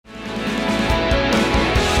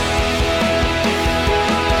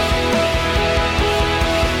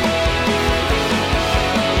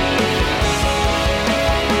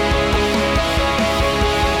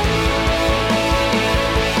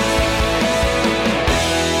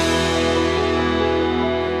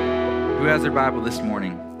has their Bible this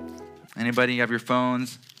morning? Anybody have your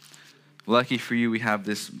phones? Lucky for you, we have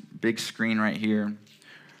this big screen right here.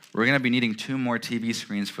 We're going to be needing 2 more TV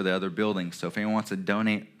screens for the other building. So if anyone wants to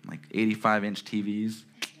donate like 85-inch TVs,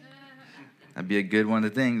 that'd be a good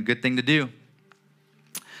good thing to do.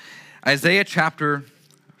 Isaiah chapter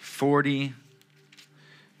 43.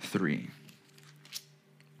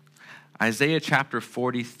 Isaiah chapter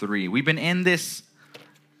 43. We've been in this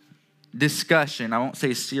discussion, I won't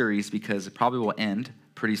say series because it probably will end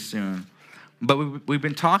pretty soon, but we've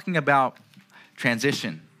been talking about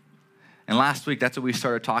transition. And last week, that's what we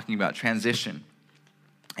started talking about, transition.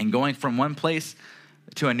 And going from one place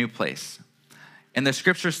to a new place. And the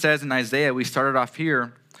scripture says in Isaiah, we started off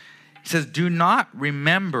here, it says, do not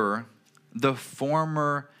remember the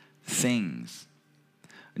former things.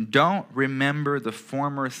 Don't remember the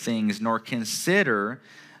former things, nor consider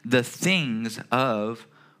the things of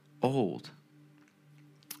old.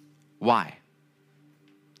 Why?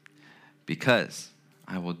 Because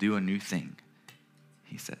I will do a new thing,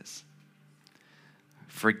 he says.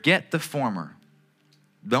 Forget the former.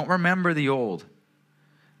 Don't remember the old,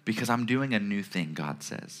 because I'm doing a new thing, God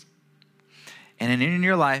says. And in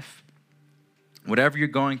your life, whatever you're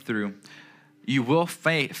going through, you will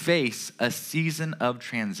face a season of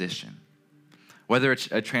transition. Whether it's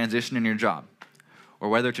a transition in your job, or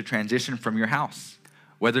whether it's a transition from your house,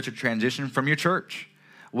 whether it's a transition from your church.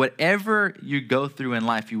 Whatever you go through in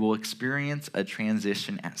life, you will experience a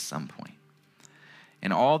transition at some point.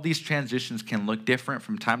 And all these transitions can look different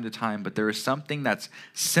from time to time, but there is something that's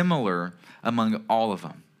similar among all of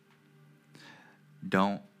them.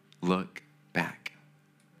 Don't look back.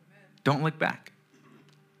 Don't look back.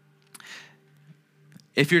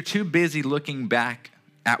 If you're too busy looking back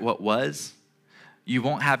at what was, you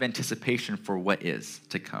won't have anticipation for what is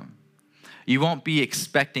to come. You won't be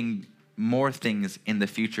expecting more things in the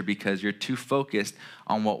future because you're too focused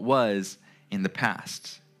on what was in the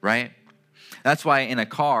past, right? That's why in a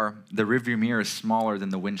car, the rearview mirror is smaller than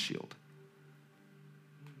the windshield.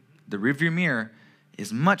 The rearview mirror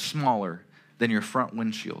is much smaller than your front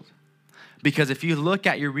windshield. Because if you look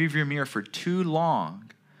at your rearview mirror for too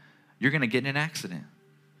long, you're going to get in an accident.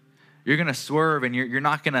 You're going to swerve and you're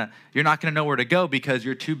not going to know where to go because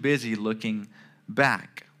you're too busy looking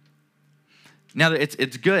back. Now,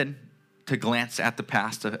 it's good to glance at the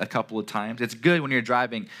past a couple of times. It's good when you're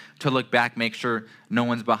driving to look back, make sure no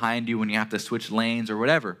one's behind you when you have to switch lanes or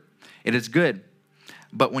whatever. It is good.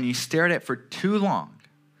 But when you stare at it for too long,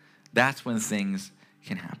 that's when things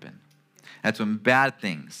can happen. That's when bad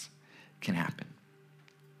things can happen.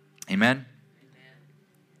 Amen?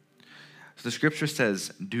 So the scripture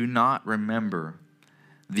says, do not remember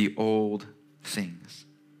the old things.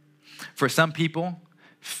 For some people,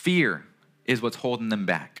 fear is what's holding them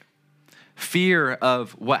back. Fear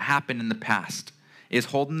of what happened in the past is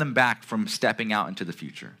holding them back from stepping out into the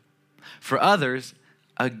future. For others,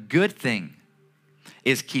 a good thing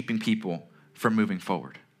is keeping people from moving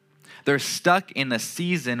forward. They're stuck in a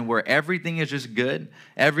season where everything is just good,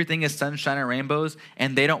 everything is sunshine and rainbows,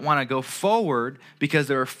 and they don't want to go forward because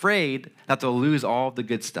they're afraid that they'll lose all of the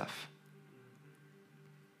good stuff.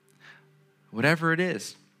 Whatever it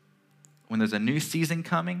is, when there's a new season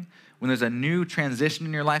coming, when there's a new transition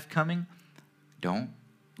in your life coming, don't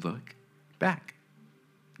look back.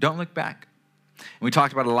 Don't look back. And we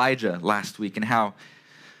talked about Elijah last week and how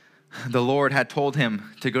the Lord had told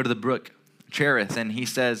him to go to the brook Cherith, and he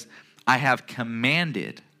says, I have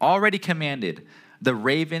already commanded the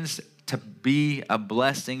ravens to be a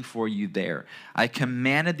blessing for you there. I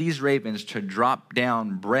commanded these ravens to drop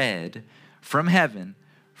down bread from heaven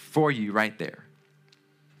for you right there.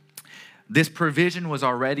 This provision was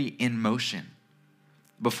already in motion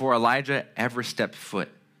before Elijah ever stepped foot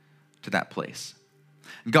to that place.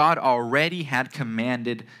 God already had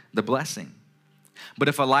commanded the blessing. But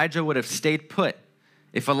if Elijah would have stayed put,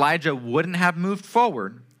 if Elijah wouldn't have moved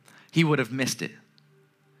forward, he would have missed it.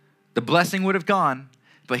 The blessing would have gone,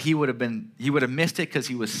 but he would have missed it because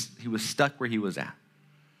he was stuck where he was at.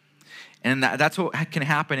 And that's what can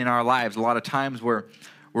happen in our lives a lot of times where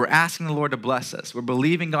we're asking the Lord to bless us. We're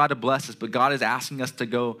believing God to bless us, but God is asking us to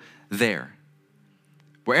go there.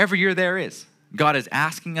 Wherever your there is, God is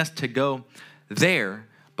asking us to go there,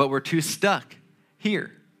 but we're too stuck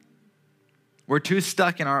here. We're too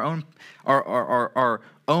stuck in our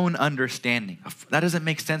own understanding. That doesn't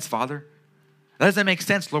make sense, Father. That doesn't make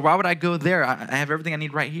sense, Lord. Why would I go there? I have everything I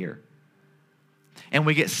need right here. And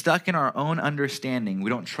we get stuck in our own understanding. We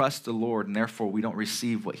don't trust the Lord, and therefore we don't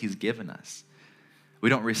receive what he's given us. We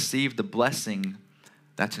don't receive the blessing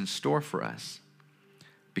that's in store for us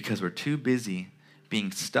because we're too busy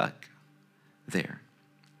being stuck there.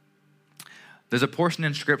 There's a portion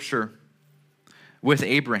in Scripture with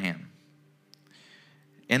Abraham.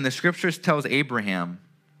 And the Scriptures tells Abraham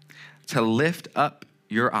to lift up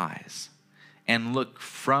your eyes and look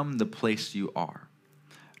from the place you are,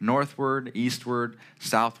 northward, eastward,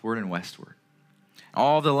 southward, and westward.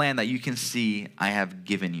 All the land that you can see, I have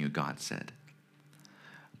given you, God said.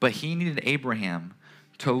 But he needed Abraham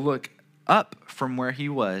to look up from where he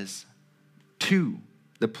was to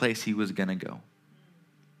the place he was going to go.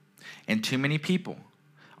 And too many people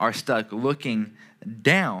are stuck looking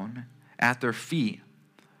down at their feet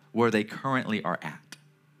where they currently are at.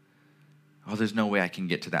 Oh, there's no way I can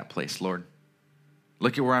get to that place, Lord.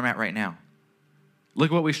 Look at where I'm at right now.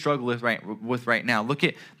 Look at what we struggle with right now. Look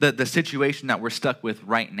at the situation that we're stuck with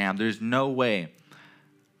right now. There's no way.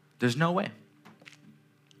 There's no way.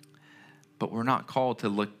 But we're not called to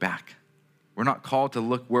look back. We're not called to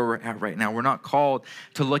look where we're at right now. We're not called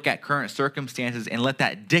to look at current circumstances and let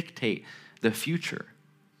that dictate the future.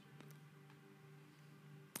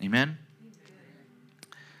 Amen?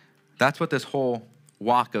 That's what this whole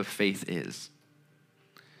walk of faith is.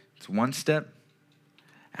 It's one step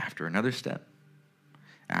after another step,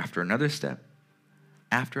 after another step,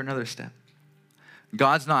 after another step.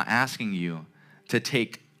 God's not asking you to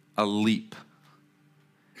take a leap,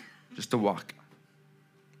 just to walk.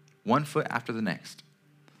 One foot after the next.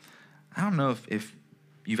 I don't know if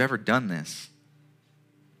you've ever done this,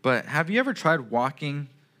 but have you ever tried walking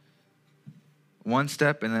one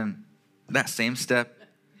step and then that same step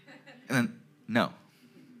and then no?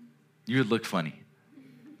 You would look funny.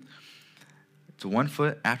 It's one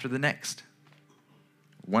foot after the next.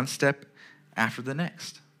 One step after the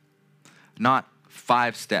next. Not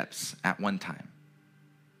 5 steps at one time.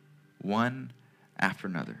 One after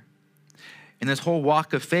another. In this whole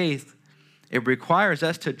walk of faith, it requires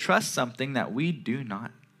us to trust something that we do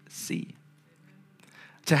not see.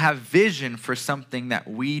 To have vision for something that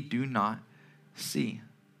we do not see.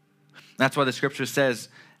 That's why the scripture says,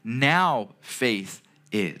 now faith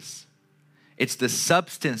is. It's the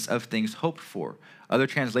substance of things hoped for. Other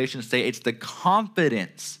translations say it's the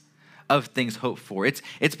confidence of things hoped for.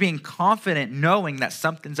 It's being confident knowing that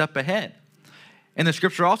something's up ahead. And the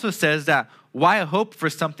scripture also says that why hope for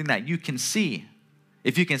something that you can see?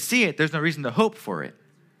 If you can see it, there's no reason to hope for it,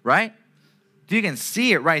 right? If you can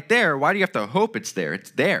see it right there, why do you have to hope it's there?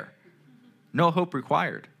 It's there. No hope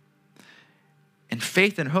required. And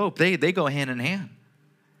faith and hope, they go hand in hand.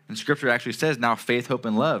 And scripture actually says, now faith, hope,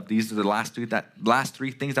 and love. These are the last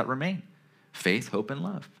three things that remain. Faith, hope, and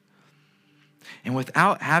love. And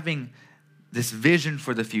without having this vision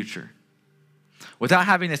for the future, without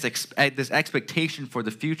having this expectation for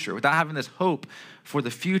the future, without having this hope for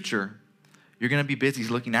the future, you're going to be busy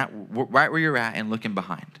looking at right where you're at and looking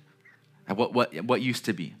behind at what used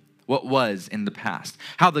to be, what was in the past,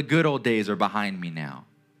 how the good old days are behind me now.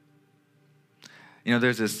 You know,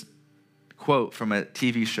 there's this quote from a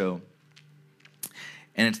TV show,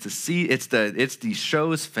 and it's the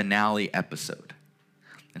show's finale episode.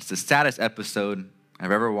 It's the saddest episode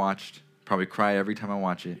I've ever watched. Probably cry every time I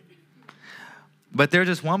watch it. But there's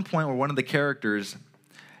this one point where one of the characters,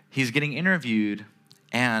 he's getting interviewed,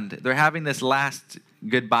 and they're having this last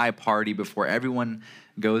goodbye party before everyone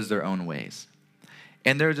goes their own ways.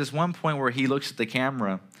 And there's this one point where he looks at the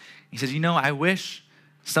camera. He says, I wish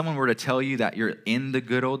someone were to tell you that you're in the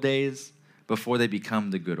good old days before they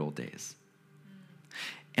become the good old days.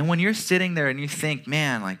 And when you're sitting there and you think,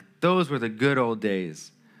 man, like those were the good old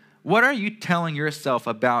days, what are you telling yourself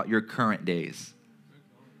about your current days?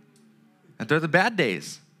 That they're the bad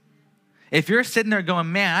days. If you're sitting there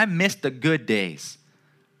going, man, I missed the good days,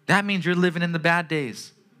 that means you're living in the bad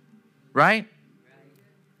days, right?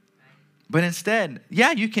 But instead,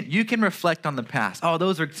 yeah, you can reflect on the past. Oh,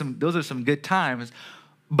 those are some good times,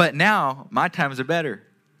 but now my times are better.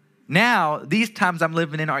 Now these times I'm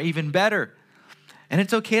living in are even better. And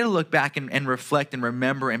it's okay to look back and reflect and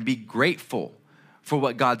remember and be grateful for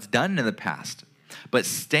what God's done in the past. But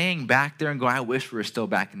staying back there and going, I wish we were still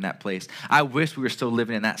back in that place. I wish we were still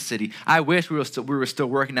living in that city. I wish we were still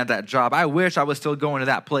working at that job. I wish I was still going to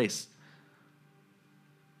that place.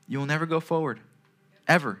 You will never go forward,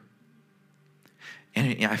 ever.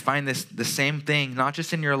 And I find the same thing, not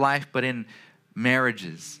just in your life, but in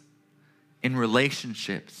marriages, in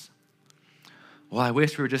relationships. Well, I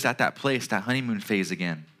wish we were just at that place, that honeymoon phase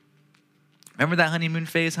again. Remember that honeymoon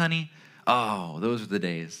phase, honey? Oh, those are the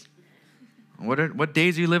days. What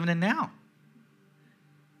days are you living in now?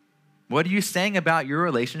 What are you saying about your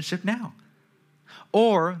relationship now?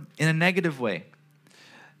 Or in a negative way,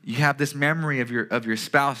 you have this memory of your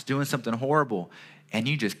spouse doing something horrible and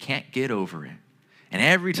you just can't get over it. And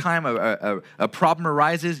every time a problem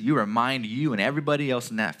arises, you remind you and everybody else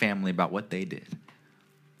in that family about what they did.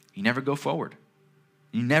 You never go forward.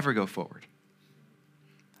 You never go forward.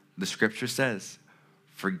 The scripture says,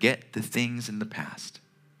 forget the things in the past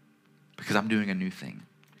because I'm doing a new thing.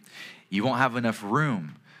 You won't have enough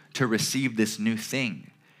room to receive this new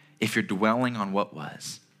thing if you're dwelling on what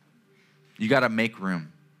was. You got to make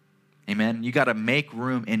room. Amen? You got to make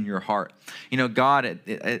room in your heart. You know, God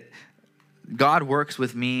works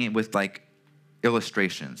with me with like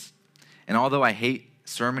illustrations. And although I hate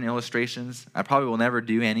sermon illustrations, I probably will never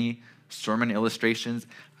do any sermon illustrations.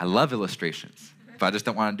 I love illustrations, but I just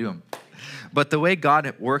don't want to do them. But the way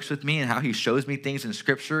God works with me and how he shows me things in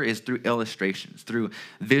scripture is through illustrations, through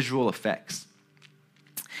visual effects.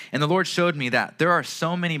 And the Lord showed me that there are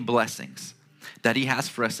so many blessings that he has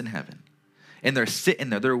for us in heaven. And they're sitting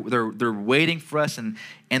there, they're waiting for us. And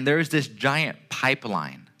there's this giant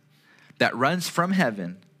pipeline that runs from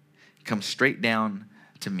heaven, comes straight down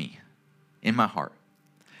to me in my heart.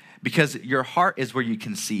 Because your heart is where you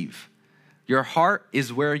conceive. Your heart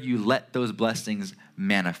is where you let those blessings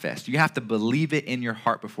manifest. You have to believe it in your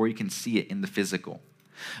heart before you can see it in the physical.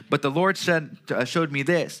 But the Lord showed me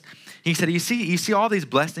this. He said, you see all these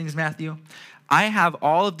blessings, Matthew? I have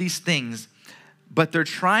all of these things, but they're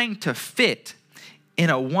trying to fit in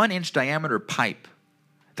a 1-inch diameter pipe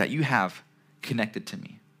that you have connected to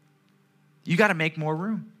me. You got to make more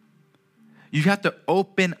room. You have to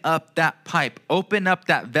open up that pipe, open up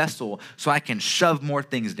that vessel so I can shove more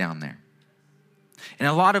things down there. And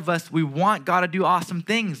a lot of us, we want God to do awesome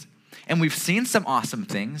things. And we've seen some awesome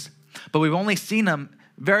things, but we've only seen them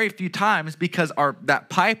very few times because that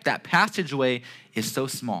pipe, that passageway is so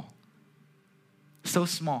small. So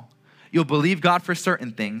small. You'll believe God for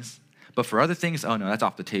certain things, but for other things, oh no, that's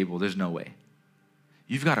off the table. There's no way.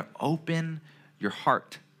 You've got to open your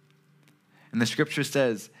heart. And the scripture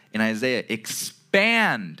says in Isaiah,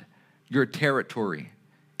 expand your territory.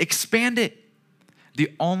 Expand it.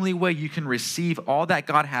 The only way you can receive all that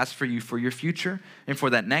God has for you for your future and for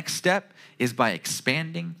that next step is by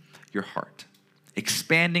expanding your heart.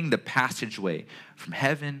 Expanding the passageway from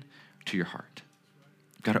heaven to your heart.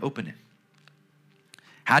 You've got to open it.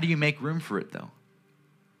 How do you make room for it though?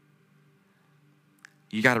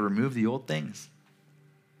 You got to remove the old things.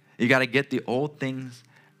 You got to get the old things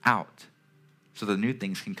out so the new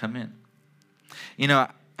things can come in. You know,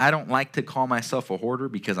 I don't like to call myself a hoarder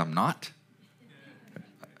because I'm not.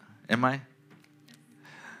 Am I?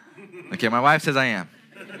 Okay, my wife says I am.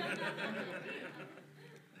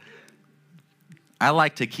 I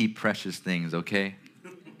like to keep precious things, okay?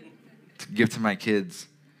 To give to my kids.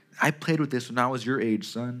 I played with this when I was your age,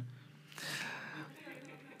 son.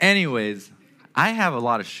 Anyways, I have a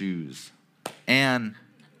lot of shoes. And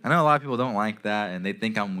I know a lot of people don't like that and they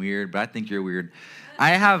think I'm weird, but I think you're weird.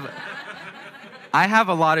 I have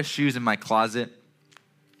a lot of shoes in my closet.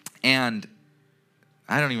 And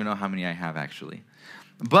I don't even know how many I have actually.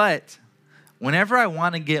 But whenever I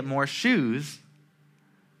want to get more shoes,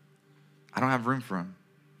 I don't have room for them.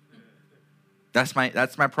 That's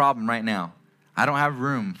my problem right now. I don't have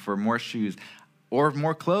room for more shoes or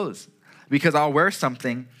more clothes because I'll wear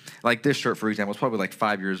something like this shirt, for example. It's probably like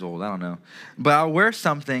 5 years old. I don't know. But I'll wear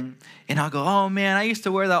something and I'll go, oh man, I used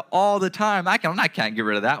to wear that all the time. I can't get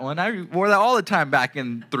rid of that one. I wore that all the time back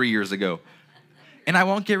in 3 years ago. And I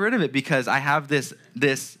won't get rid of it because I have this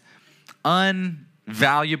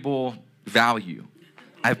unvaluable value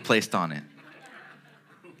I've placed on it.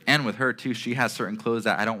 And with her too, she has certain clothes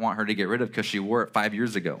that I don't want her to get rid of because she wore it 5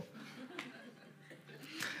 years ago.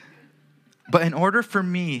 But in order for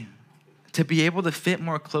me to be able to fit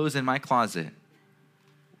more clothes in my closet,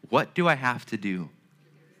 what do I have to do?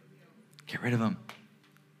 Get rid of them.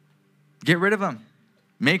 Get rid of them.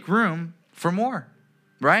 Make room for more,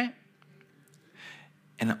 right?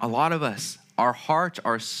 And a lot of us, our hearts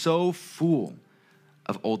are so full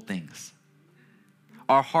of old things.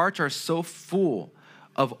 Our hearts are so full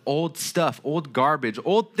of old stuff, old garbage,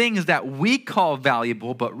 old things that we call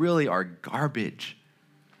valuable, but really are garbage.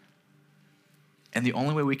 And the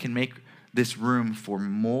only way we can make this room for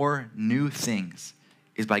more new things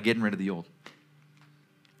is by getting rid of the old.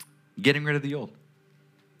 Getting rid of the old.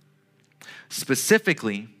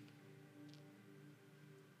 Specifically,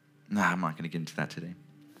 I'm not going to get into that today.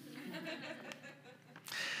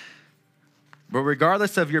 But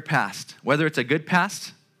regardless of your past, whether it's a good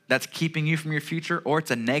past that's keeping you from your future or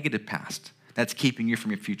it's a negative past that's keeping you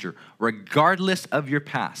from your future, regardless of your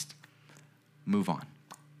past, move on.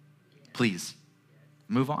 Please,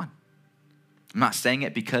 move on. I'm not saying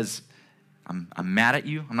it because I'm mad at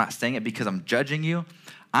you. I'm not saying it because I'm judging you.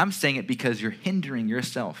 I'm saying it because you're hindering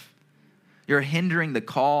yourself. You're hindering the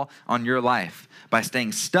call on your life by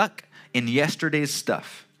staying stuck in yesterday's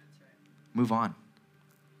stuff. Move on.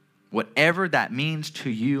 Whatever that means to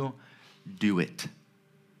you, do it.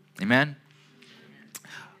 Amen?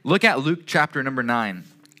 Look at Luke chapter number 9,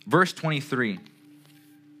 verse 23.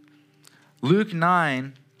 Luke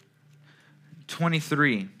 9,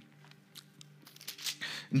 23.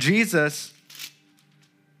 Jesus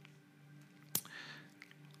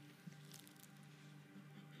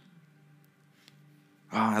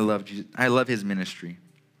I love Jesus. I love his ministry.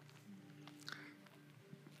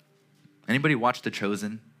 Anybody watch The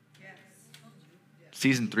Chosen? Yes.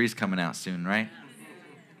 Season 3 is coming out soon, right?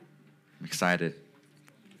 I'm excited.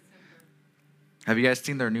 Have you guys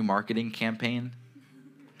seen their new marketing campaign?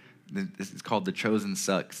 It's called The Chosen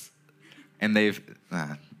Sucks. And they've,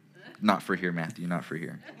 not for here, Matthew, not for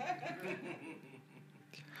here.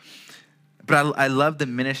 But I love the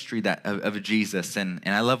ministry of Jesus, and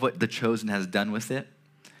I love what The Chosen has done with it.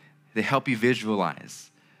 They help you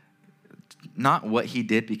visualize not what he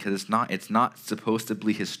did, because it's not supposed to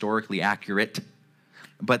be historically accurate,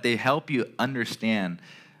 but they help you understand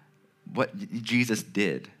what Jesus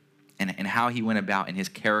did and how he went about in his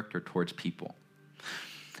character towards people.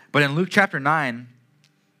 But in Luke chapter 9,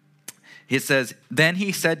 it says, "Then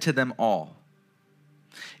he said to them all,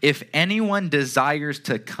 'If anyone desires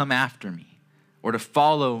to come after me or to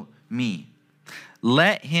follow me,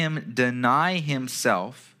 let him deny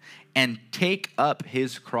himself and take up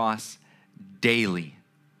his cross daily.'"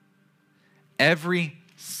 Every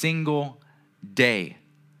single day,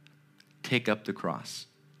 take up the cross.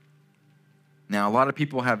 Now, a lot of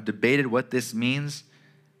people have debated what this means.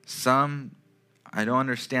 Some, I don't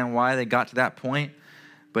understand why they got to that point,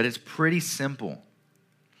 but it's pretty simple.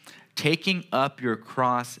 Taking up your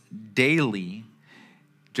cross daily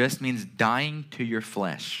just means dying to your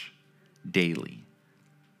flesh daily.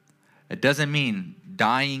 It doesn't mean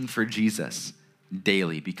dying for Jesus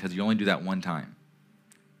daily, because you only do that one time,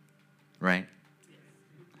 right?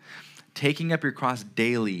 Taking up your cross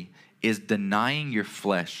daily is denying your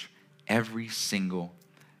flesh every single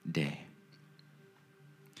day.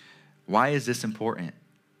 Why is this important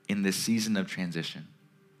in this season of transition?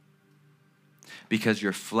 Because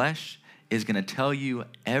your flesh is going to tell you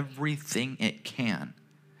everything it can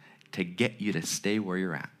to get you to stay where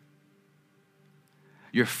you're at.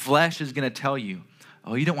 Your flesh is going to tell you,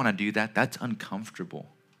 oh, you don't want to do that. That's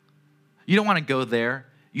uncomfortable. You don't want to go there.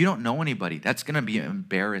 You don't know anybody. That's going to be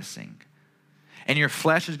embarrassing. And your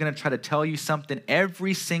flesh is going to try to tell you something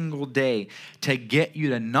every single day to get you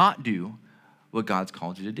to not do what God's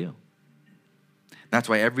called you to do. That's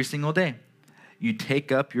why every single day you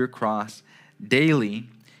take up your cross daily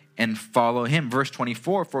and follow him. Verse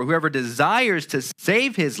 24, "For whoever desires to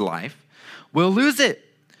save his life will lose it.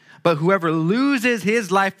 But whoever loses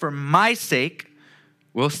his life for my sake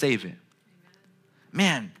will save it."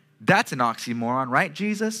 Man, that's an oxymoron, right,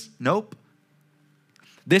 Jesus? Nope.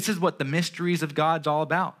 This is what the mysteries of God's all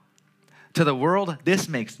about. To the world, this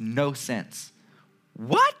makes no sense.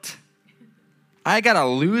 What? I gotta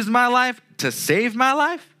lose my life to save my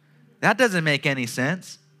life? That doesn't make any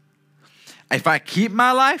sense. If I keep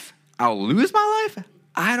my life, I'll lose my life?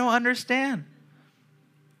 I don't understand.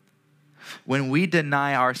 When we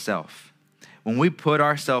deny ourselves, when we put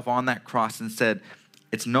ourselves on that cross and said,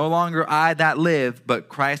 it's no longer I that live, but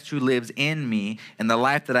Christ who lives in me, and the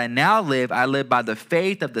life that I now live, I live by the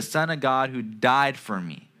faith of the Son of God who died for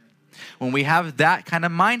me. When we have that kind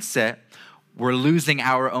of mindset, we're losing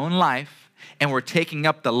our own life, and we're taking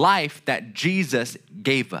up the life that Jesus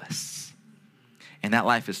gave us. And that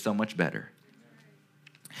life is so much better.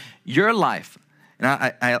 Your life, and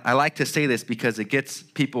I like to say this because it gets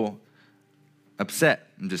people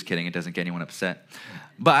upset. I'm just kidding. It doesn't get anyone upset.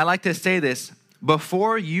 But I like to say this.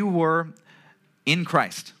 Before you were in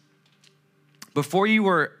Christ, before you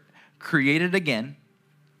were created again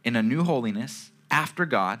in a new holiness, after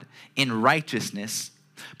God, in righteousness,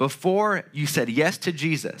 before you said yes to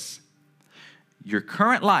Jesus, your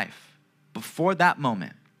current life before that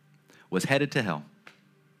moment was headed to hell.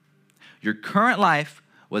 Your current life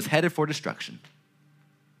was headed for destruction.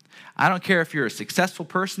 I don't care if you're a successful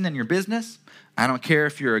person in your business. I don't care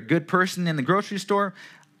if you're a good person in the grocery store.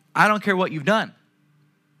 I don't care what you've done.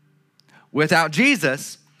 Without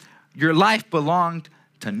Jesus, your life belonged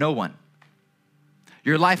to no one.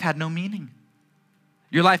 Your life had no meaning.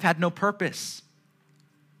 Your life had no purpose.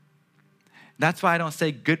 That's why I don't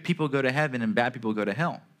say good people go to heaven and bad people go to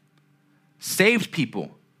hell. Saved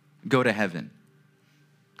people go to heaven.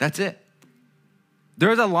 That's it.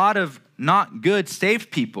 There's a lot of not good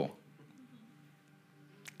saved people.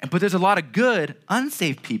 But there's a lot of good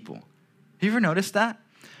unsaved people. Have you ever noticed that?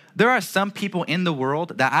 There are some people in the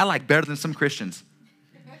world that I like better than some Christians.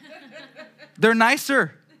 They're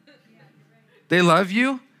nicer. They love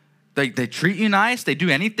you. They treat you nice. They do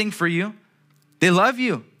anything for you. They love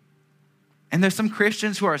you. And there's some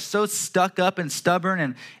Christians who are so stuck up and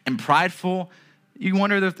stubborn and prideful, you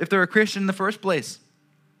wonder if they're a Christian in the first place.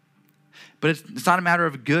 But it's not a matter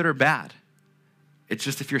of good or bad. It's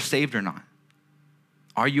just if you're saved or not.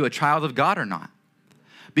 Are you a child of God or not?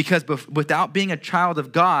 Because without being a child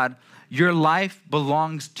of God, your life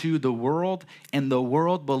belongs to the world and the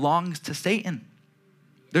world belongs to Satan.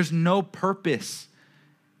 There's no purpose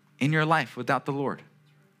in your life without the Lord.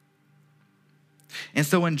 And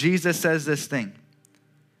so when Jesus says this thing,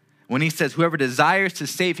 when he says, whoever desires to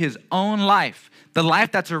save his own life, the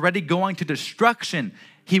life that's already going to destruction,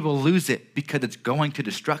 he will lose it because it's going to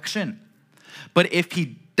destruction. But if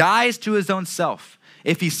he dies to his own self,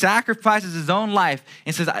 if he sacrifices his own life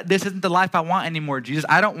and says, this isn't the life I want anymore, Jesus,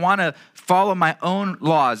 I don't want to follow my own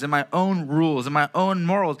laws and my own rules and my own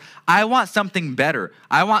morals. I want something better.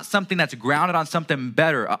 I want something that's grounded on something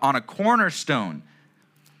better, on a cornerstone.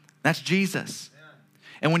 That's Jesus.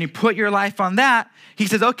 And when you put your life on that, he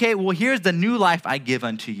says, okay, well, here's the new life I give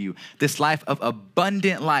unto you. This life of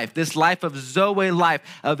abundant life, this life of Zoe life,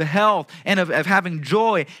 of health, and of having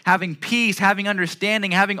joy, having peace, having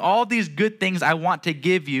understanding, having all these good things I want to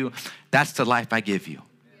give you. That's the life I give you.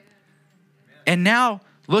 And now,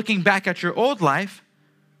 looking back at your old life,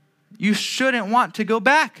 you shouldn't want to go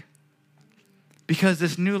back because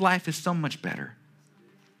this new life is so much better.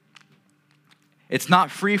 It's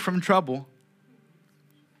not free from trouble.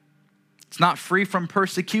 It's not free from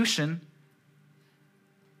persecution,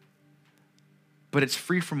 but it's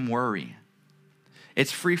free from worry.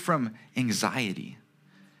 It's free from anxiety.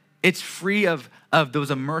 It's free of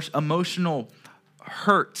those emotional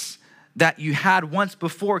hurts that you had once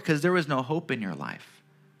before because there was no hope in your life.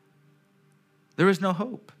 There was no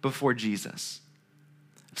hope before Jesus.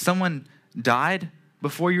 If someone died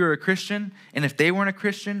before you were a Christian, and if they weren't a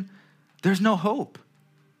Christian, there's no hope.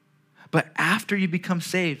 But after you become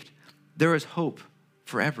saved, there is hope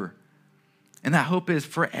forever. And that hope is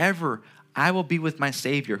forever, I will be with my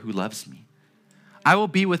Savior who loves me. I will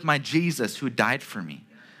be with my Jesus who died for me.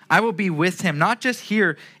 I will be with him, not just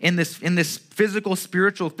here in this physical,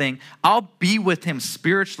 spiritual thing. I'll be with him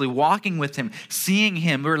spiritually, walking with him, seeing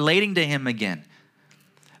him, relating to him again.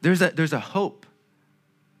 There's a hope.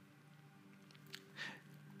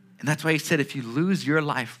 And that's why he said, if you lose your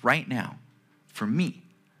life right now for me,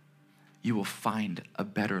 you will find a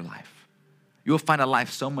better life. You will find a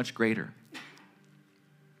life so much greater.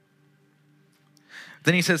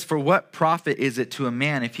 Then he says, for what profit is it to a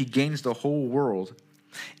man if he gains the whole world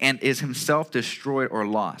and is himself destroyed or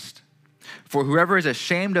lost? For whoever is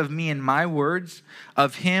ashamed of me and my words,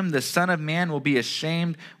 of him the Son of Man will be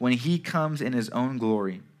ashamed when he comes in his own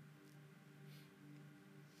glory,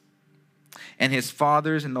 and his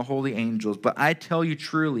fathers and the holy angels. But I tell you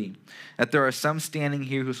truly that there are some standing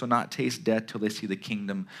here who shall not taste death till they see the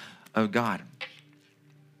kingdom of God.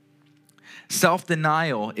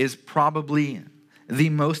 Self-denial is probably the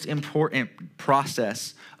most important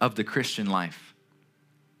process of the Christian life.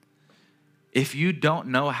 If you don't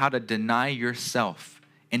know how to deny yourself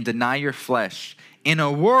and deny your flesh in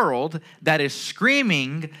a world that is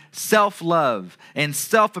screaming self-love and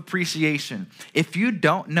self-appreciation, if you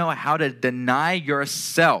don't know how to deny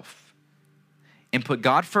yourself and put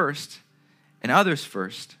God first and others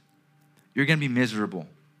first, you're going to be miserable.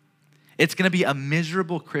 It's going to be a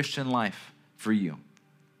miserable Christian life for you.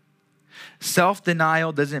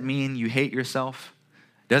 Self-denial doesn't mean you hate yourself.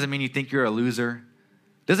 Doesn't mean you think you're a loser.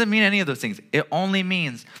 Doesn't mean any of those things. It only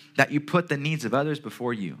means that you put the needs of others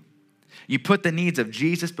before you. You put the needs of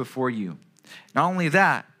Jesus before you. Not only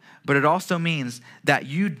that, but it also means that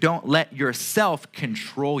you don't let yourself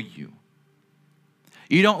control you.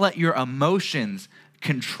 You don't let your emotions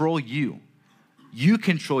control you. You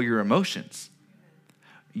control your emotions.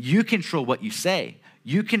 You control what you say.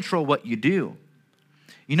 You control what you do.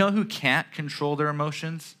 You know who can't control their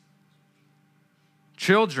emotions?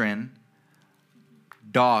 Children,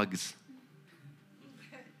 dogs.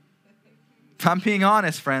 If I'm being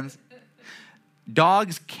honest, friends,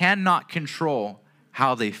 dogs cannot control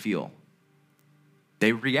how they feel.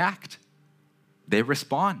 They react. They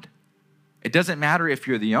respond. It doesn't matter if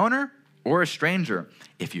you're the owner or a stranger.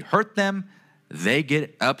 If you hurt them, they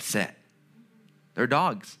get upset. They're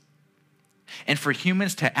dogs. And for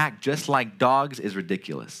humans to act just like dogs is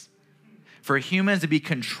ridiculous. For humans to be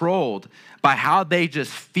controlled by how they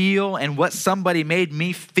just feel and what somebody made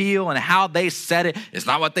me feel and how they said it. It's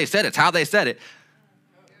not what they said, it's how they said it.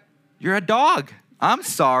 You're a dog. I'm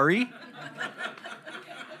sorry.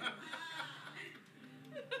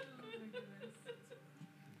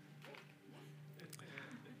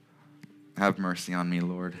 Have mercy on me,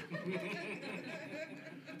 Lord.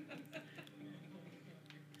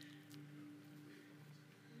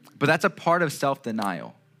 But that's a part of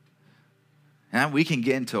self-denial. And we can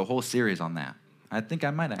get into a whole series on that. I think I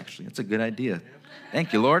might actually. It's a good idea.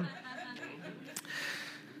 Thank you, Lord.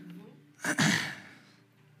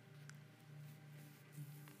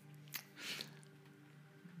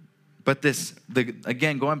 But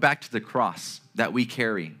again, going back to the cross that we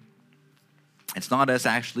carry, it's not us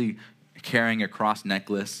actually carrying a cross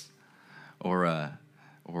necklace or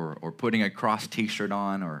putting a cross t-shirt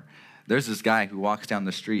on. Or there's this guy who walks down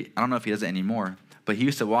the street. I don't know if he does it anymore, but he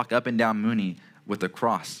used to walk up and down Mooney with a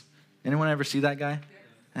cross. Anyone ever see that guy?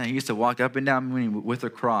 Yeah, he used to walk up and down Mooney with a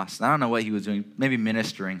cross. I don't know what he was doing, maybe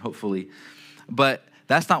ministering, hopefully. But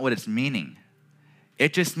that's not what it's meaning.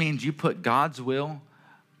 It just means you put God's will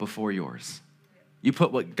before yours. You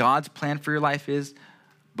put what God's plan for your life is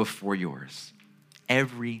before yours.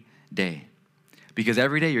 Every day. Because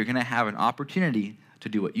every day you're going to have an opportunity to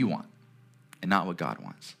do what you want and not what God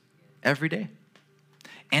wants. Every day.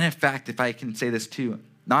 And in fact, if I can say this too,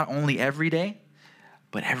 not only every day,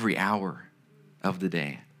 but every hour of the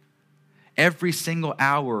day. Every single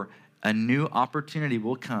hour, a new opportunity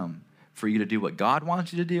will come for you to do what God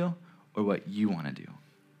wants you to do or what you want to do.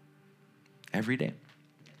 Every day.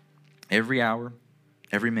 Every hour,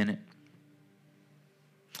 every minute.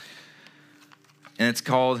 And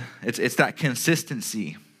it's that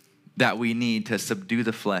consistency that we need to subdue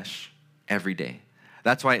the flesh every day.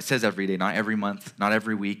 That's why it says every day, not every month, not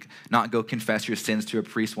every week, not go confess your sins to a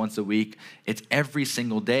priest once a week. It's every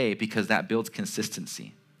single day because that builds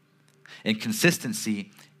consistency. And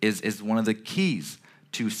consistency is one of the keys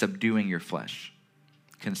to subduing your flesh.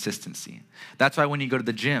 Consistency. That's why when you go to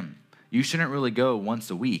the gym, you shouldn't really go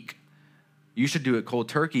once a week. You should do it cold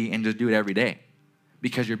turkey and just do it every day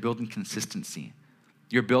because you're building consistency.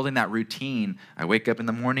 You're building that routine. I wake up in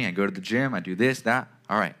the morning, I go to the gym, I do this, that.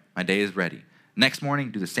 All right, my day is ready. Next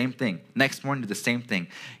morning, do the same thing. Next morning, do the same thing.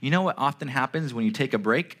 You know what often happens when you take a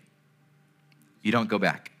break? You don't go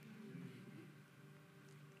back.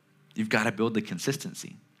 You've got to build the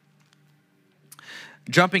consistency.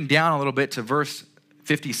 Jumping down a little bit to verse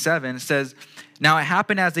 57, it says, "Now it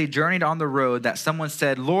happened as they journeyed on the road that someone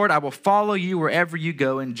said, 'Lord, I will follow you wherever you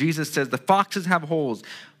go.' And Jesus says, 'The foxes have holes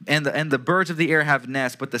and the birds of the air have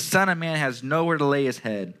nests, but the Son of Man has nowhere to lay his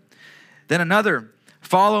head.' Then another,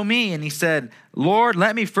 'Follow me.' And he said, 'Lord,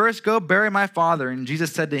 let me first go bury my father.' And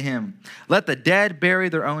Jesus said to him, 'Let the dead bury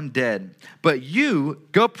their own dead, but you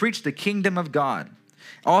go preach the kingdom of God.'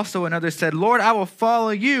 Also another said, 'Lord, I will follow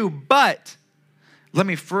you, but let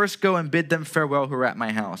me first go and bid them farewell who are at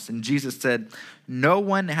my house.' And Jesus said, 'No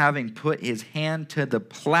one having put his hand to the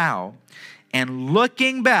plow and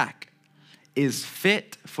looking back is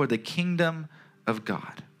fit for the kingdom of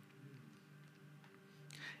God.'"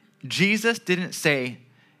 Jesus didn't say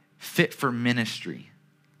fit for ministry.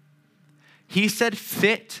 He said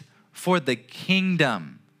fit for the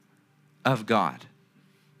kingdom of God.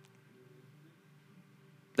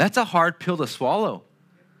 That's a hard pill to swallow.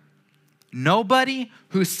 Nobody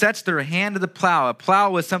who sets their hand to the plow, a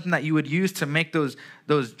plow was something that you would use to make those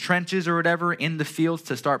trenches or whatever in the fields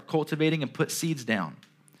to start cultivating and put seeds down.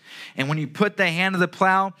 And when you put the hand to the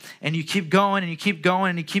plow and you keep going and you keep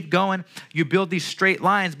going and you keep going, you build these straight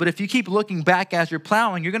lines. But if you keep looking back as you're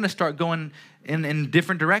plowing, you're going to start going in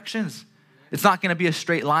different directions. It's not going to be a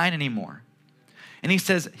straight line anymore. And he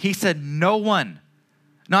said, no one,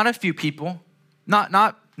 not a few people,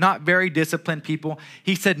 not very disciplined people.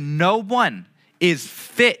 He said, no one is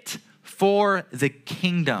fit for the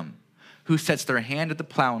kingdom who sets their hand at the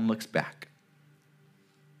plow and looks back.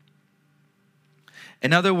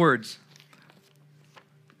 In other words,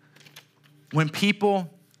 when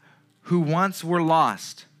people who once were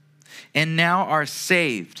lost and now are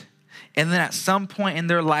saved, and then at some point in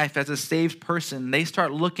their life as a saved person, they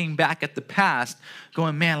start looking back at the past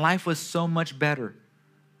going, man, life was so much better.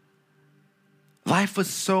 Life was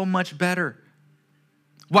so much better.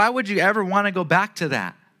 Why would you ever want to go back to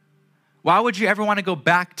that? Why would you ever want to go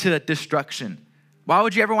back to destruction? Why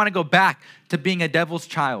would you ever want to go back to being a devil's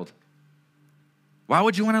child? Why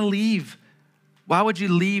would you want to leave? Why would you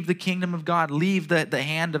leave the kingdom of God, leave the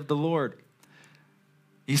hand of the Lord?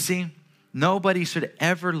 You see, nobody should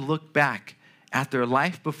ever look back at their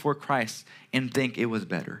life before Christ and think it was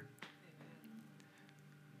better.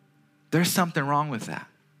 There's something wrong with that.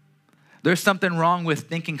 There's something wrong with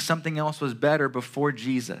thinking something else was better before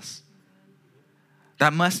Jesus.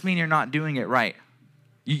 That must mean you're not doing it right.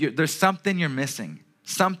 There's something you're missing,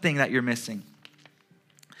 something that you're missing.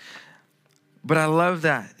 But I love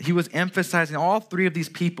that he was emphasizing all three of these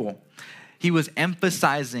people. He was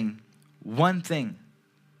emphasizing one thing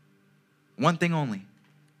only.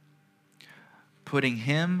 Putting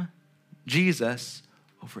him, Jesus,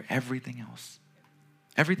 over everything else.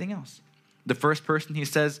 Everything else. The first person he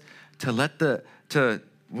says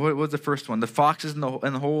what was the first one? The foxes in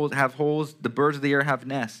the holes have holes, the birds of the air have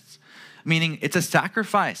nests. Meaning it's a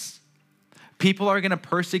sacrifice. People are going to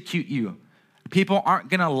persecute you. People aren't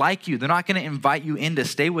going to like you. They're not going to invite you in to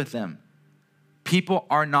stay with them. People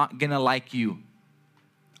are not going to like you.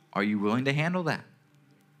 Are you willing to handle that?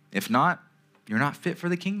 If not, you're not fit for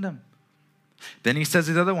the kingdom. Then he says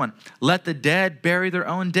the other one, let the dead bury their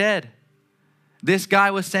own dead. This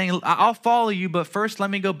guy was saying, I'll follow you, but first let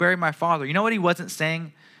me go bury my father. You know what he wasn't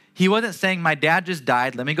saying? He wasn't saying, my dad just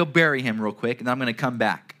died. Let me go bury him real quick, and then I'm going to come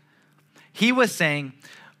back. He was saying,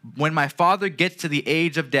 when my father gets to the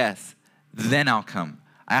age of death, then I'll come.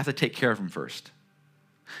 I have to take care of him first.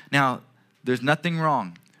 Now, there's nothing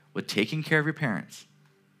wrong with taking care of your parents.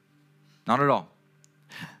 Not at all.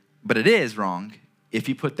 But it is wrong if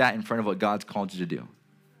you put that in front of what God's called you to do.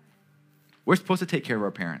 We're supposed to take care of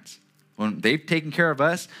our parents. When they've taken care of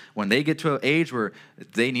us, when they get to an age where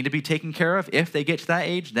they need to be taken care of, if they get to that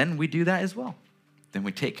age, then we do that as well. Then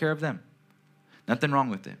we take care of them. Nothing wrong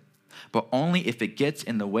with it. But only if it gets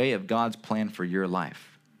in the way of God's plan for your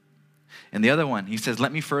life. And the other one, he says,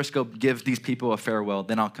 let me first go give these people a farewell,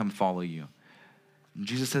 then I'll come follow you. And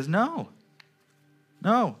Jesus says, no.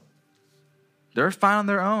 They're fine on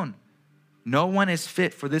their own. No one is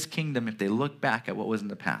fit for this kingdom if they look back at what was in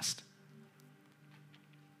the past.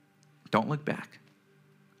 Don't look back.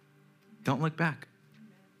 Don't look back.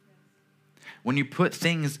 When you put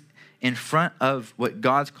things in front of what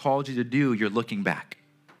God's called you to do, you're looking back.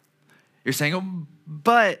 You're saying, oh,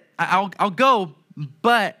 but I'll go,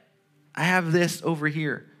 but I have this over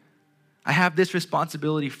here. I have this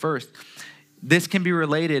responsibility first. This can be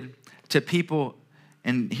related to people,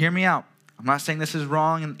 and hear me out. I'm not saying this is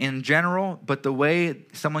wrong in general, but the way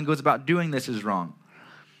someone goes about doing this is wrong.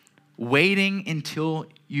 Waiting until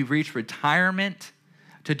you reach retirement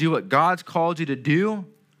to do what God's called you to do,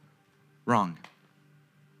 wrong.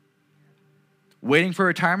 Waiting for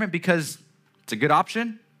retirement because it's a good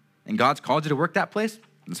option and God's called you to work that place,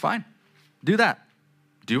 it's fine. Do that.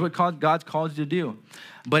 Do what God's called you to do.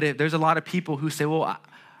 But if there's a lot of people who say, well,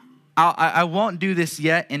 I won't do this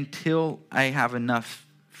yet until I have enough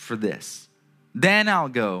for this. Then I'll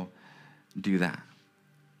go do that.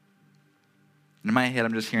 In my head,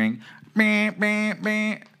 I'm just hearing, red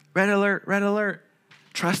alert, red alert.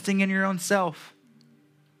 Trusting in your own self.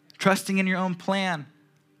 Trusting in your own plan.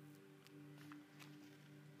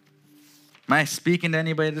 Am I speaking to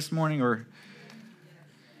anybody this morning? Or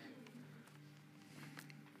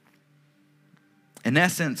in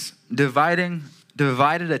essence, divided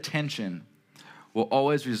attention will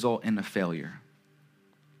always result in a failure.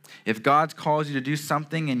 If God's calls you to do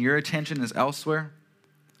something and your attention is elsewhere,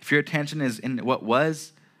 if your attention is in what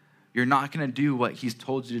was, you're not going to do what he's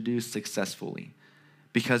told you to do successfully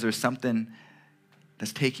because there's something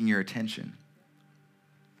that's taking your attention.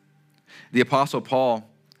 The Apostle Paul,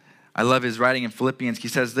 I love his writing in Philippians. He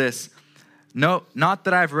says this, no, not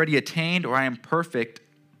that I've already attained or I am perfect,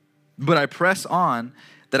 but I press on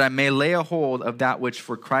that I may lay a hold of that which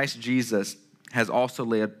for Christ Jesus has also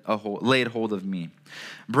laid hold of me.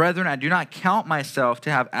 Brethren, I do not count myself to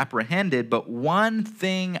have apprehended, but one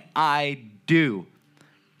thing I do.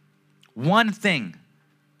 One thing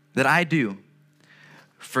that I do,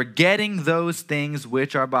 forgetting those things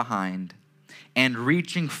which are behind and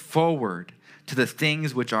reaching forward to the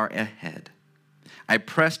things which are ahead. I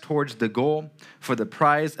press towards the goal for the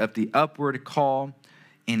prize of the upward call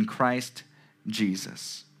in Christ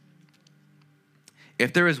Jesus.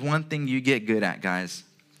 If there is one thing you get good at, guys,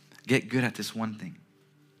 get good at this one thing.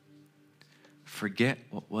 Forget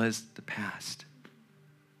what was the past.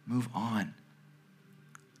 Move on.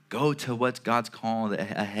 Go to what God's calling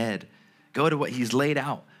ahead. Go to what he's laid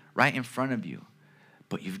out right in front of you.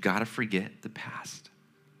 But you've got to forget the past.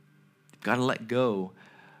 You've got to let go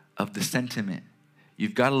of the sentiment.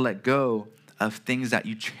 You've got to let go of things that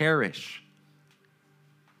you cherish.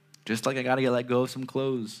 Just like I got to let go of some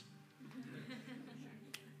clothes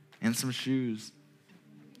and some shoes.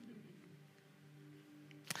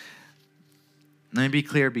 Let me be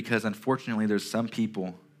clear, because unfortunately there's some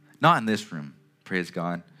people, not in this room, praise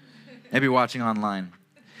God, maybe watching online,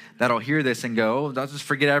 that'll hear this and go, oh, I'll just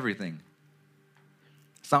forget everything.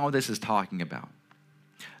 That's not what this is talking about.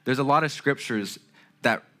 There's a lot of scriptures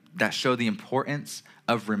that show the importance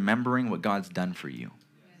of remembering what God's done for you.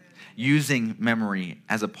 Using memory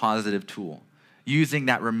as a positive tool. Using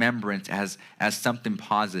that remembrance as something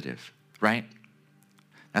positive, right?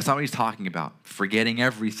 That's not what he's talking about. Forgetting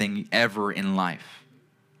everything ever in life.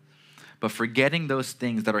 But forgetting those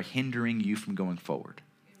things that are hindering you from going forward.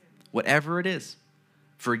 Whatever it is.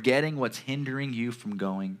 Forgetting what's hindering you from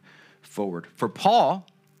going forward. For Paul,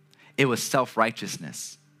 it was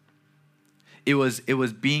self-righteousness. It was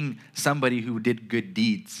being somebody who did good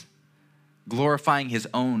deeds, glorifying his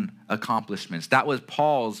own accomplishments. That was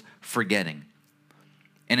Paul's forgetting.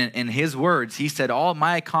 And in his words, he said, all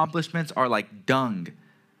my accomplishments are like dung.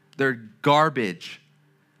 They're garbage.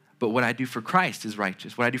 But what I do for Christ is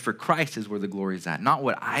righteous. What I do for Christ is where the glory is at. Not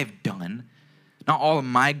what I've done. Not all of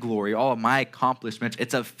my glory, all of my accomplishments.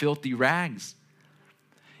 It's of filthy rags.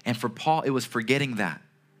 And for Paul, it was forgetting that.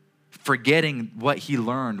 Forgetting what he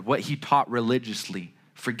learned, what he taught religiously.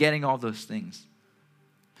 Forgetting all those things.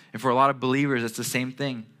 And for a lot of believers, it's the same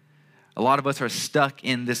thing. A lot of us are stuck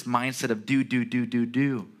in this mindset of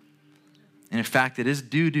do. And in fact, it is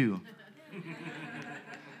do.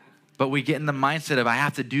 But we get in the mindset of I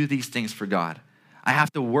have to do these things for God. I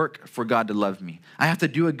have to work for God to love me. I have to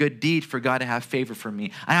do a good deed for God to have favor for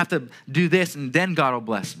me. I have to do this and then God will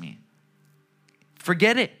bless me.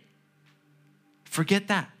 Forget it. Forget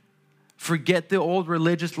that. Forget the old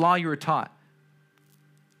religious law you were taught.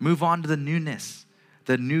 Move on to the newness,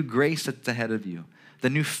 the new grace that's ahead of you, the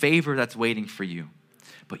new favor that's waiting for you.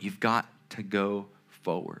 But you've got to go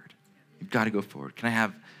forward. You've got to go forward. Can I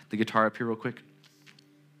have the guitar up here real quick?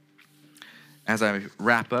 As I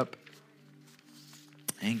wrap up.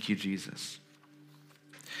 Thank you, Jesus.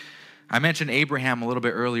 I mentioned Abraham a little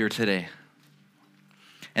bit earlier today.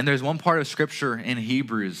 And there's one part of Scripture in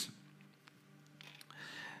Hebrews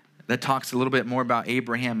that talks a little bit more about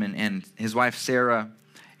Abraham and his wife Sarah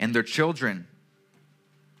and their children.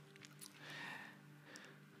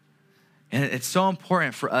 And it's so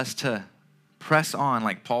important for us to press on,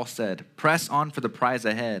 like Paul said, press on for the prize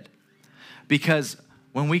ahead. Because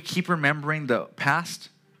when we keep remembering the past,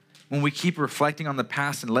 when we keep reflecting on the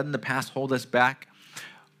past and letting the past hold us back,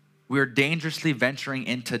 we're dangerously venturing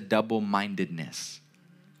into double-mindedness.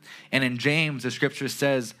 And in James, the scripture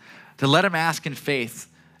says, to let him ask in faith,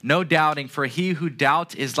 no doubting, for he who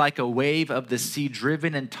doubts is like a wave of the sea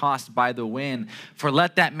driven and tossed by the wind. For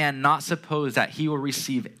let that man not suppose that he will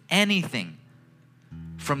receive anything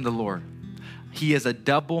from the Lord. He is a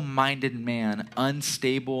double-minded man,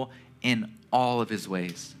 unstable in all of his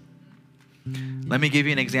ways. Let me give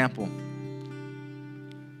you an example.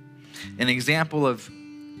 An example of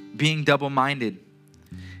being double-minded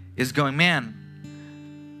is going, man,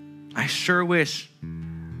 I sure wish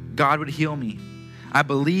God would heal me. I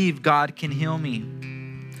believe God can heal me.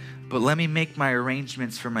 But let me make my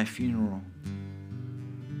arrangements for my funeral.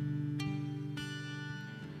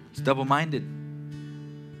 It's double-minded.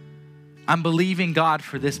 I'm believing God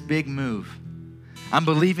for this big move. I'm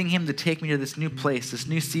believing him to take me to this new place, this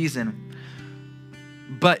new season.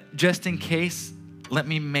 But just in case, let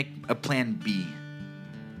me make a plan B.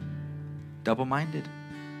 Double-minded.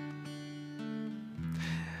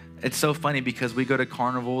 It's so funny because we go to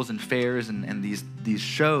carnivals and fairs and these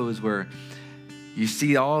shows where you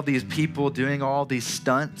see all these people doing all these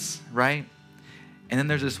stunts, right? And then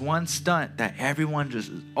there's this one stunt that everyone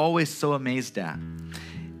just is always so amazed at.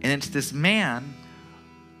 And it's this man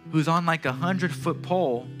who's on like 100-foot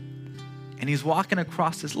pole and he's walking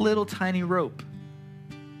across this little tiny rope,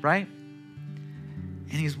 right?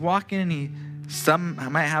 And he's walking and some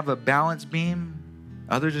might have a balance beam,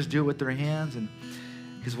 others just do it with their hands, and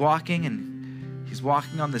he's walking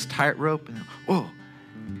on this tightrope, and whoa,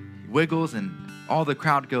 he wiggles, and all the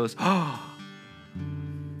crowd goes, oh.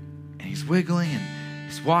 And he's wiggling, and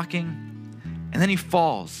he's walking, and then he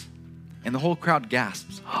falls, and the whole crowd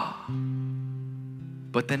gasps. Oh.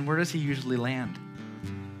 But then where does he usually land?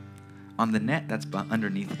 On the net that's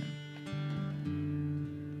underneath him.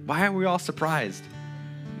 Why are we all surprised?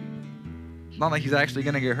 It's not like he's actually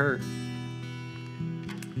going to get hurt.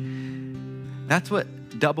 That's what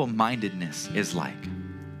double-mindedness is like.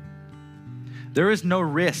 There is no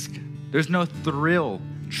risk. There's no thrill,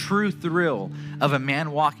 true thrill of a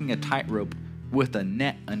man walking a tightrope with a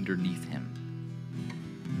net underneath him.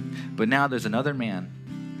 But now there's another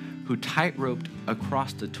man who tightroped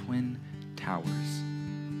across the Twin Towers.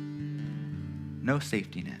 No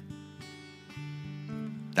safety net.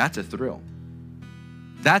 That's a thrill.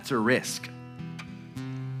 That's a risk,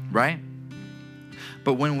 right?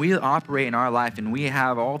 But when we operate in our life and we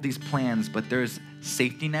have all these plans, but there's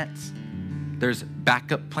safety nets, there's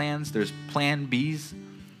backup plans, there's plan Bs,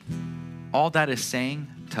 all that is saying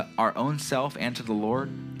to our own self and to the Lord,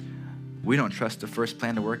 we don't trust the first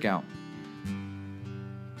plan to work out.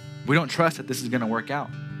 We don't trust that this is going to work out.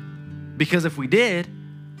 Because if we did,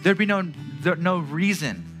 there'd be no no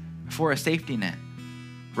reason for a safety net,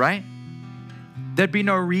 right? There'd be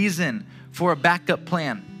no reason for a backup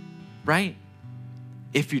plan, right?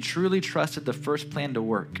 If you truly trusted the first plan to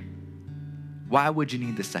work, why would you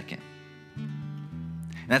need the second?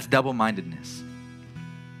 And that's double-mindedness.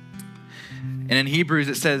 And in Hebrews,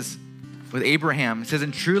 it says, with Abraham, it says,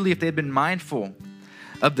 and truly if they had been mindful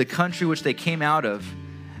of the country which they came out of,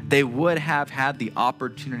 they would have had the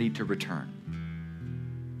opportunity to return.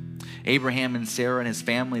 Abraham and Sarah and his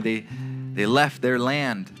family, they left their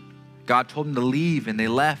land. God told them to leave, and they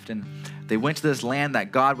left, and they went to this land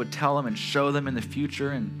that God would tell them and show them in the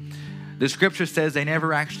future. And the scripture says they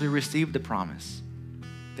never actually received the promise.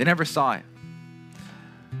 They never saw it.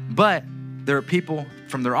 But there are people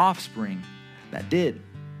from their offspring that did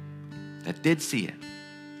see it.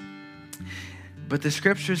 But the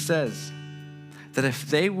scripture says that if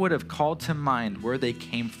they would have called to mind where they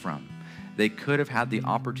came from, they could have had the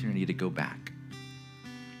opportunity to go back.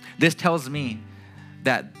 This tells me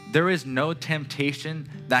that there is no temptation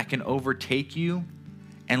that can overtake you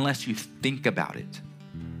unless you think about it.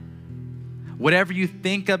 Whatever you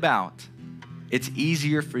think about, it's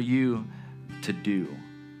easier for you to do.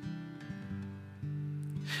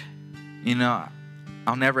 You know,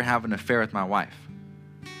 I'll never have an affair with my wife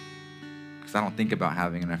because I don't think about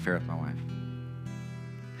having an affair with my wife.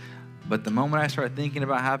 But the moment I start thinking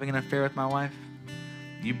about having an affair with my wife,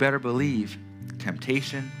 you better believe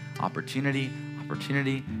temptation, opportunity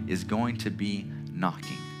is going to be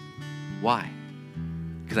knocking. Why?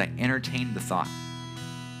 Because I entertained the thought.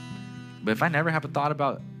 But if I never have a thought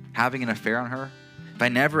about having an affair on her, if I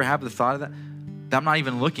never have the thought of that, I'm not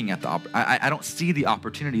even looking at I don't see the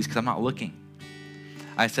opportunities because I'm not looking.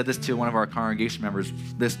 I said this to one of our congregation members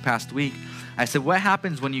this past week. I said, what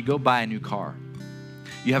happens when you go buy a new car?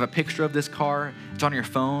 You have a picture of this car, it's on your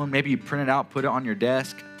phone, maybe you print it out, put it on your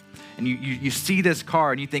desk, and you see this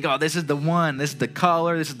car and you think, oh, this is the one, this is the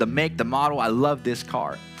color, this is the make, the model, I love this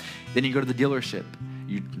car. Then you go to the dealership,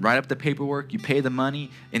 you write up the paperwork, you pay the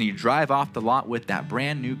money, and you drive off the lot with that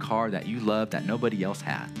brand new car that you love that nobody else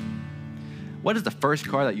had. What is the first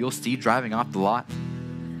car that you'll see driving off the lot?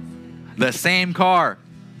 The same car,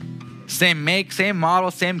 same make, same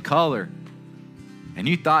model, same color. And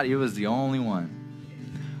you thought it was the only one.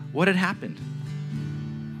 What had happened?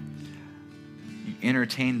 You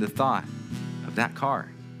entertained the thought of that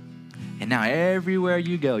car. And now everywhere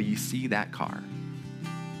you go, you see that car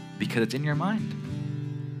because it's in your mind.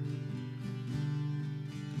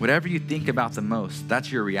 Whatever you think about the most,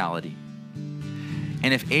 that's your reality.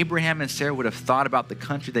 And if Abraham and Sarah would have thought about the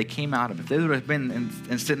country they came out of, if they would have been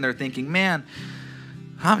and sitting there thinking, man,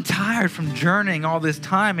 I'm tired from journeying all this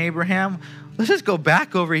time, Abraham. Let's just go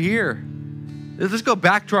back over here. Let's go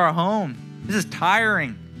back to our home. This is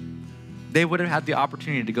tiring. They would have had the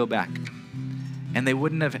opportunity to go back. And they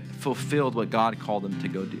wouldn't have fulfilled what God called them to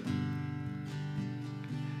go do.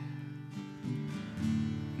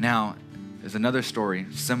 Now, there's another story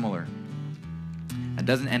similar. It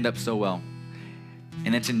doesn't end up so well.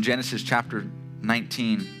 And it's in Genesis chapter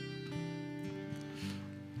 19.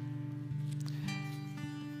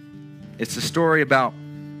 It's a story about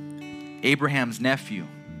Abraham's nephew,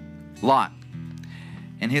 Lot,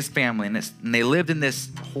 and his family. And they lived in this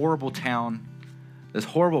horrible town, this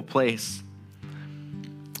horrible place.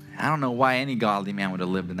 I don't know why any godly man would have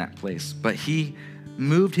lived in that place, but he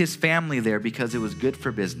moved his family there because it was good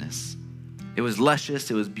for business. It was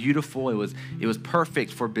luscious, it was beautiful, it was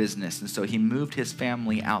perfect for business. And so he moved his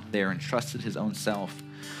family out there and trusted his own self.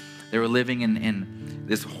 They were living in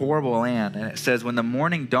this horrible land. And it says, when the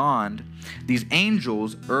morning dawned, these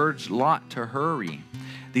angels urged Lot to hurry.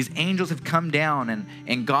 These angels had come down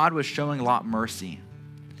and God was showing Lot mercy.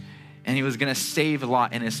 And he was going to save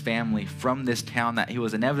Lot and his family from this town that he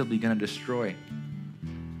was inevitably going to destroy.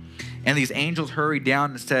 And these angels hurried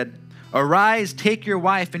down and said, arise, take your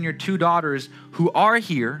wife and your 2 daughters who are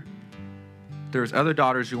here. There's other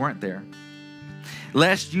daughters who weren't there.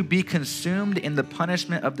 Lest you be consumed in the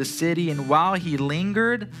punishment of the city. And while he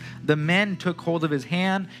lingered, the men took hold of his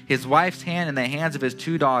hand, his wife's hand, and the hands of his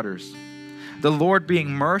 2 daughters. The Lord being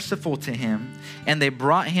merciful to him, and they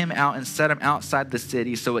brought him out and set him outside the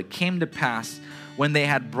city. So it came to pass when they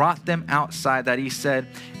had brought them outside that he said,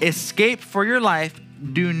 escape for your life,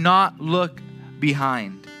 do not look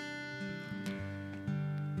behind.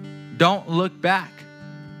 Don't look back.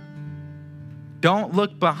 Don't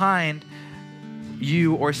look behind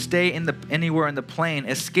you or stay anywhere in the plain.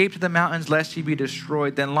 Escape to the mountains lest ye be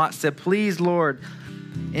destroyed. Then Lot said, please, Lord,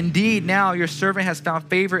 indeed now your servant has found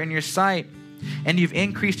favor in your sight, and you've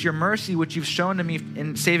increased your mercy, which you've shown to me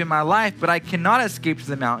in saving my life. But I cannot escape to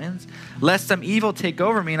the mountains, lest some evil take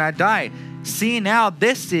over me and I die. See now,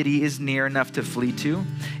 this city is near enough to flee to,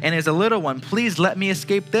 and is a little one. Please let me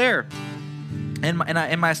escape there, and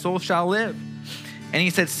my soul shall live. And he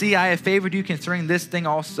said, see, I have favored you concerning this thing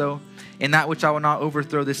also, in that which I will not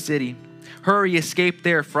overthrow the city. Hurry, escape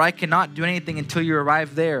there, for I cannot do anything until you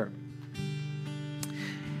arrive there.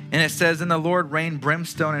 And it says, and the Lord rained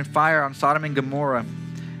brimstone and fire on Sodom and Gomorrah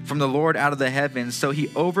from the Lord out of the heavens. So he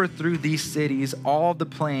overthrew these cities, all the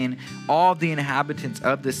plain, all the inhabitants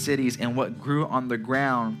of the cities, and what grew on the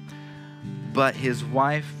ground. But his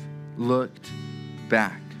wife looked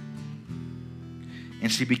back,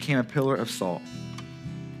 and she became a pillar of salt.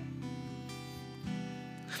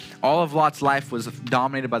 All of Lot's life was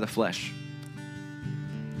dominated by the flesh.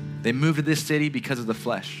 They moved to this city because of the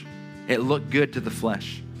flesh. It looked good to the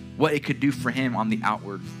flesh, what it could do for him on the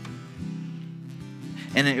outward.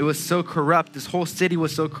 And it was so corrupt, this whole city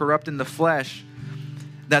was so corrupt in the flesh,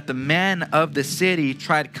 that the men of the city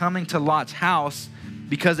tried coming to Lot's house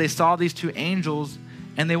because they saw these two angels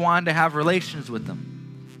and they wanted to have relations with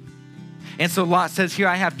them. And so Lot says, here,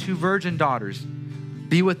 I have 2 virgin daughters.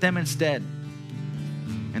 Be with them instead.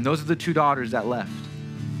 And those are the 2 daughters that left.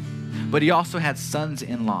 But he also had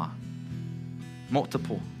sons-in-law,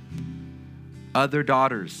 multiple other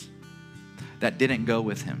daughters that didn't go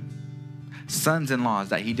with him. Sons-in-laws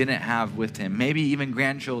that he didn't have with him. Maybe even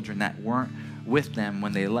grandchildren that weren't with them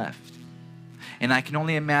when they left. And I can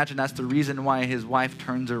only imagine that's the reason why his wife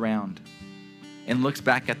turns around and looks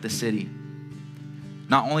back at the city.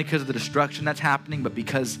 Not only because of the destruction that's happening, but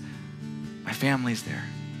because my family's there.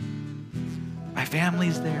 My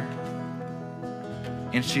family's there.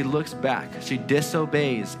 And she looks back. She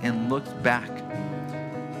disobeys and looks back.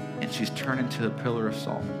 And she's turned into a pillar of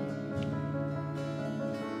salt.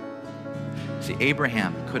 See,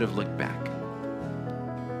 Abraham could have looked back.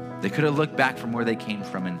 They could have looked back from where they came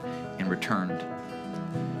from and returned.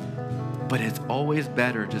 But it's always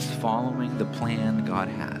better just following the plan God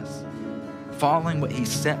has. Following what he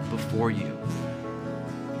set before you.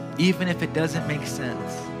 Even if it doesn't make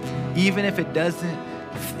sense. Even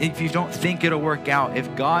if you don't think it'll work out.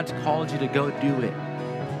 If God's called you to go do it,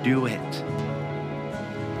 do it.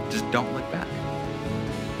 Just don't look back.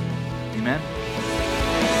 Amen?